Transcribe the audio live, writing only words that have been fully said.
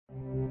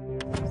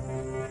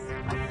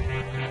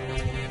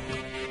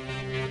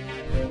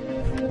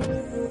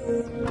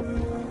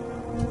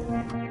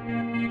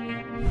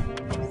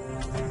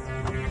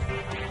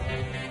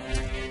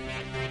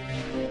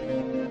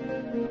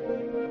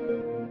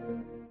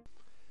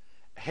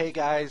Hey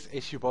guys,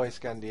 it's your boy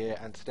Scandi here,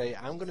 and today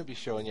I'm going to be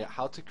showing you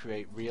how to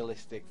create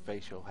realistic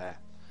facial hair.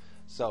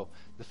 So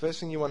the first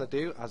thing you want to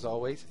do, as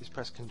always, is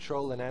press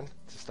Ctrl and N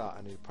to start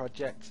a new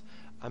project,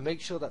 and make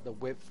sure that the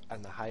width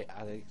and the height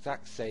are the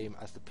exact same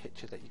as the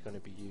picture that you're going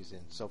to be using.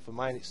 So for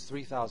mine it's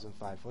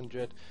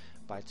 3500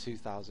 by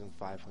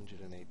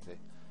 2580,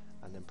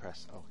 and then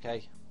press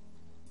OK.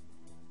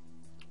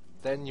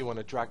 Then you want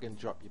to drag and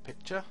drop your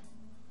picture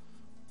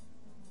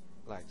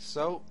like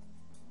so,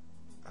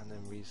 and then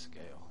rescale.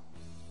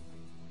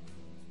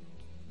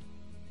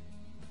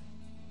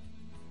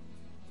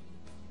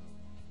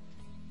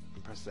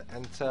 And press the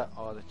enter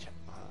or the check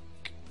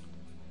mark.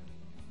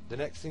 The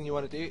next thing you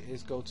want to do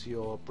is go to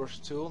your brush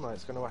tool. Now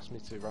it's going to ask me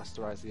to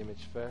rasterize the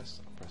image first.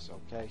 I'll press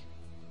OK,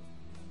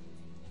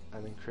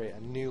 and then create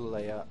a new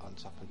layer on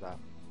top of that.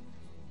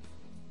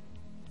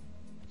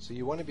 So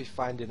you want to be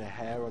finding a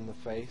hair on the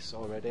face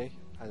already,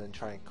 and then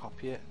try and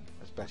copy it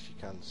as best you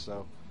can.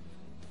 So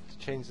to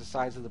change the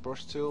size of the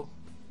brush tool,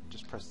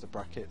 just press the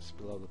brackets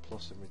below the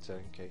plus and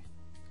return key.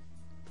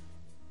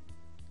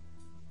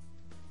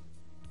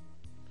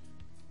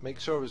 Make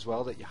sure as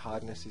well that your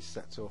hardness is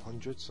set to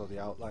 100 so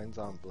the outlines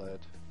aren't blurred.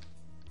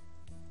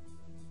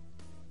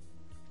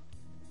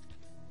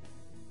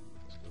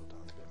 Let's go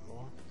down a bit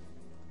more.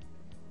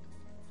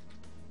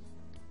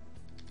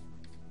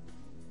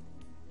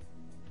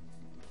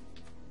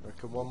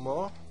 Reckon one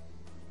more,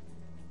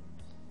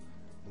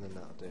 and then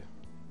that'll do.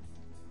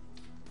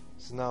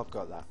 So now I've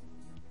got that.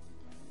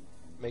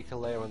 Make a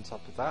layer on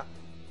top of that,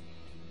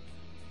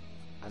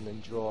 and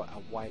then draw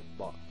a white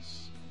box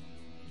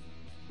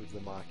with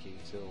the marquee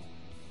tool.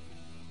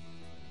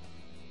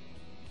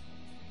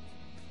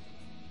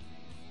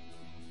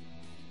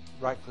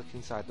 Right click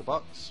inside the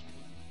box,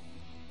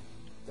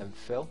 then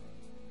fill,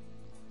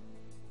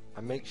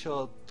 and make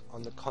sure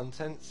on the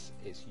contents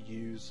it's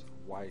use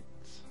white.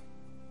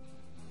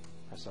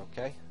 Press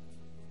OK.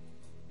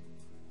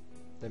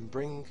 Then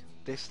bring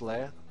this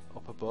layer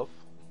up above,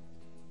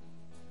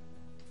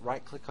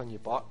 right click on your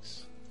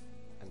box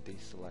and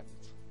deselect.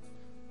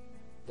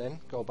 Then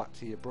go back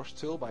to your brush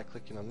tool by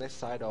clicking on this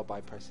side or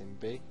by pressing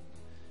B,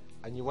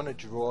 and you want to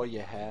draw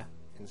your hair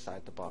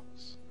inside the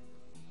box.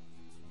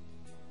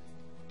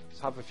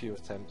 Just have a few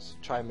attempts,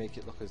 try and make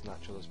it look as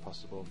natural as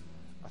possible.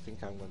 I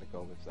think I'm going to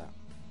go with that.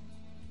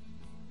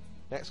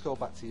 Next, go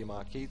back to your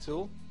marquee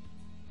tool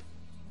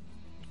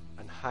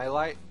and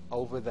highlight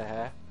over the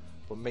hair,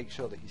 but make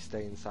sure that you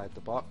stay inside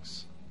the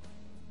box.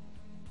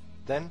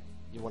 Then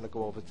you want to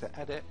go over to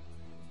edit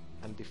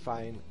and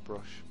define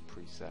brush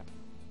preset.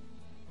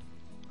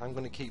 I'm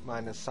going to keep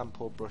mine as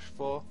sample brush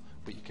 4,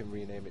 but you can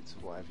rename it to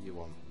whatever you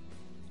want.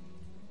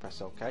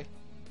 Press OK.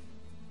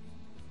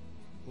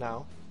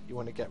 Now you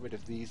want to get rid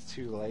of these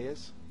two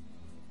layers.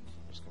 So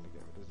I'm just going to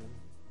get rid of them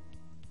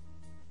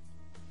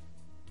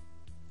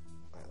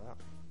like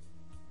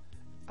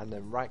that, and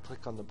then right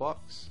click on the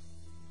box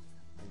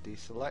and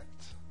deselect.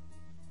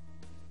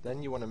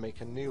 Then you want to make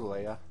a new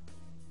layer.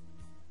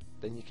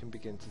 Then you can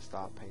begin to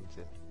start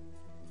painting.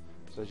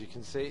 So as you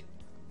can see,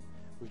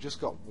 we've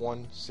just got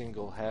one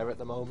single hair at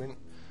the moment,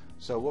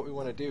 so what we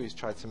want to do is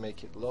try to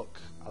make it look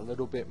a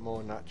little bit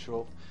more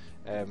natural.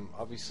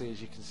 Obviously, as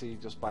you can see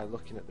just by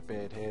looking at the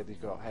beard here, they've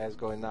got hairs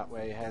going that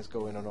way, hairs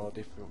going on all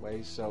different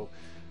ways. So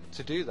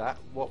to do that,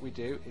 what we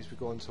do is we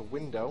go into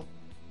Window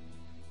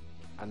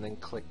and then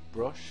click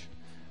Brush.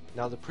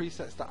 Now the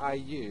presets that I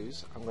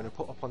use I'm going to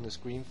put up on the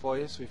screen for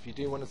you, so if you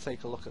do want to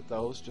take a look at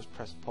those, just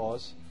press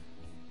pause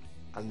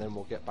and then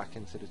we'll get back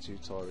into the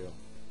tutorial.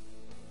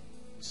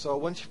 So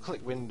once you've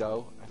clicked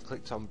Window and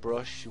clicked on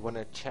Brush, you want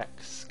to check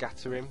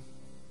Scattering.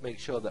 Make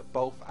sure that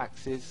both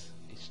axes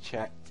is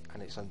checked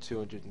and it's on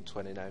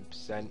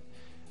 229%.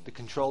 The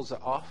controls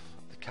are off.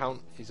 The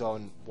count is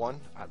on 1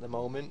 at the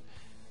moment.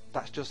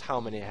 That's just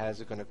how many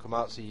hairs are going to come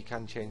out, so you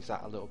can change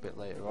that a little bit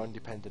later on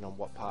depending on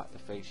what part of the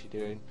face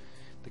you're doing.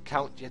 The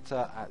count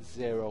jitter at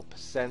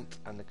 0%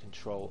 and the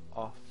control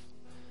off.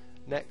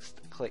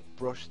 Next, click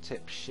Brush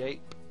Tip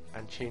Shape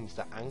and change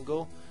the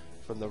angle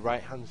from the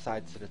right hand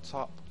side to the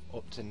top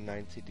up to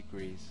 90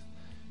 degrees.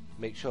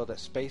 Make sure that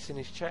spacing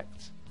is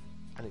checked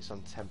and it's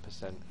on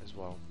 10% as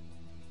well.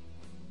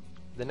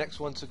 The next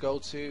one to go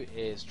to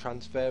is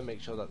transfer.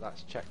 Make sure that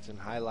that's checked and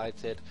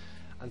highlighted,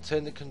 and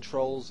turn the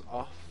controls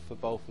off for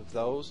both of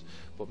those,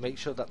 but make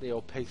sure that the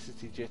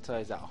opacity jitter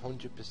is at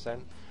 100%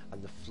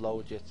 and the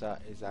flow jitter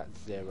is at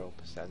 0%.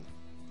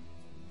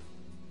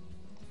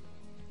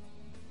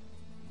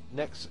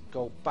 Next,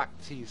 go back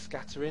to your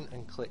scattering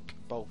and click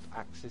both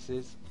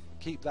axes.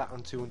 Keep that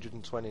on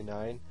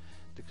 229.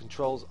 The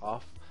controls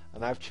off,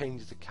 and I've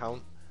changed the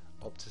count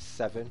up to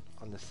 7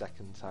 on the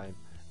second time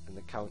and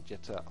the count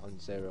jitter on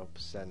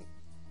 0%.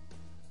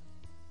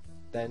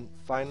 Then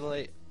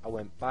finally I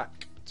went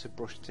back to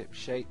brush tip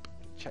shape,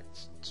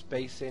 checked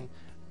spacing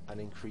and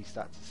increased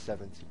that to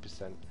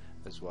 70%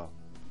 as well.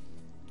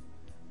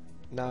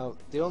 Now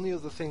the only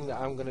other thing that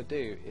I'm going to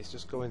do is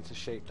just go into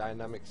shape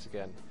dynamics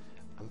again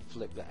and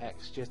flip the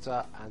X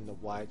jitter and the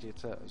Y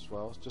jitter as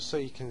well, just so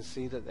you can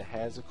see that the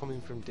hairs are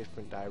coming from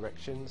different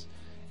directions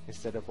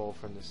instead of all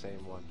from the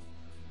same one.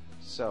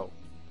 So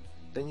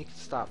then you can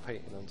start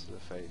painting onto the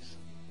face.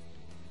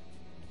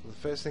 The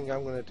first thing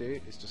I'm going to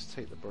do is just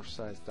take the brush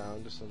size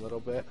down just a little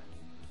bit,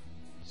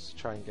 just to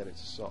try and get it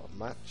to sort of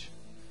match,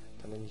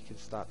 and then you can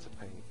start to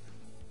paint.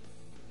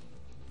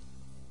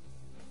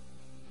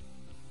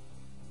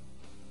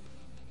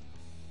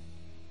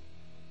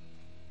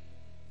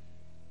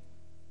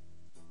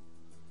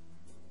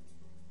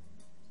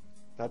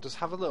 Now just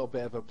have a little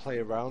bit of a play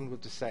around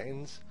with the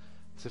settings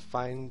to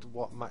find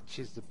what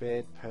matches the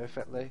beard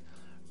perfectly.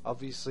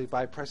 Obviously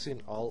by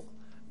pressing Alt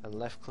and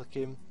left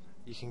clicking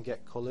you can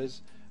get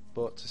colours,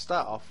 but to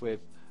start off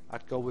with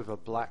I'd go with a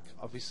black.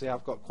 Obviously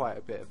I've got quite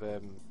a bit of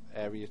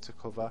area to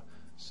cover,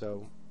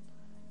 so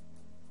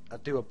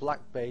I'd do a black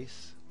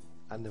base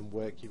and then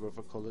work your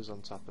other colours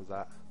on top of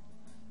that,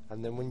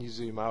 and then when you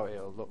zoom out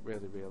it'll look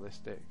really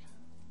realistic.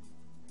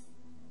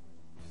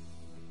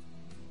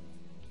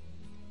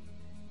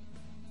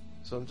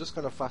 So I'm just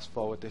going to fast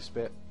forward this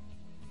bit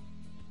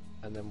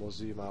and then we'll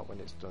zoom out when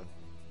it's done.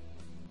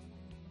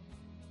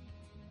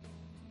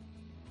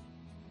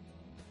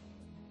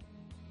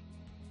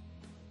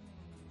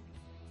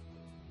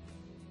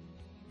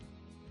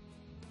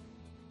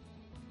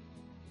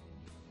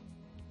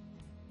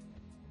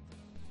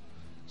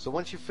 So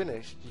once you've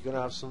finished, you're going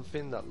to have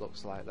something that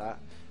looks like that.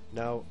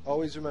 Now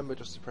always remember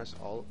just to press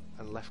Alt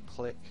and left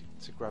click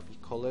to grab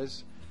your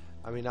colours.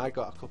 I mean, I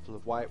got a couple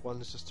of white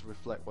ones just to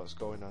reflect what's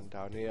going on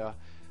down here.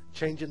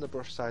 Changing the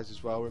brush size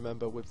as well,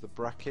 remember, with the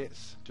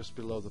brackets just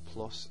below the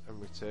plus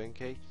and return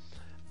key,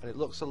 and it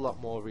looks a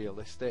lot more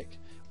realistic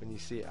when you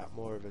see it at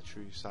more of a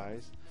true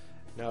size.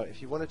 Now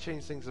if you want to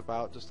change things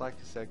about, just like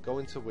I said, go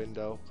into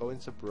window, go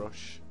into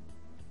brush,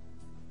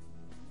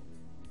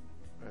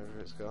 wherever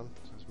it's gone,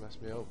 just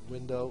messed me up,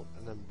 window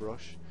and then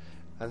brush,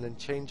 and then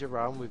change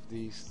around with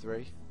these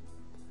three.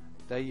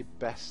 They're your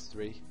best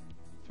three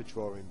for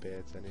drawing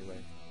beards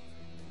anyway.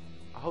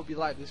 I hope you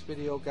liked this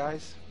video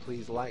guys.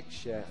 Please like,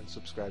 share and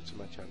subscribe to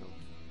my channel.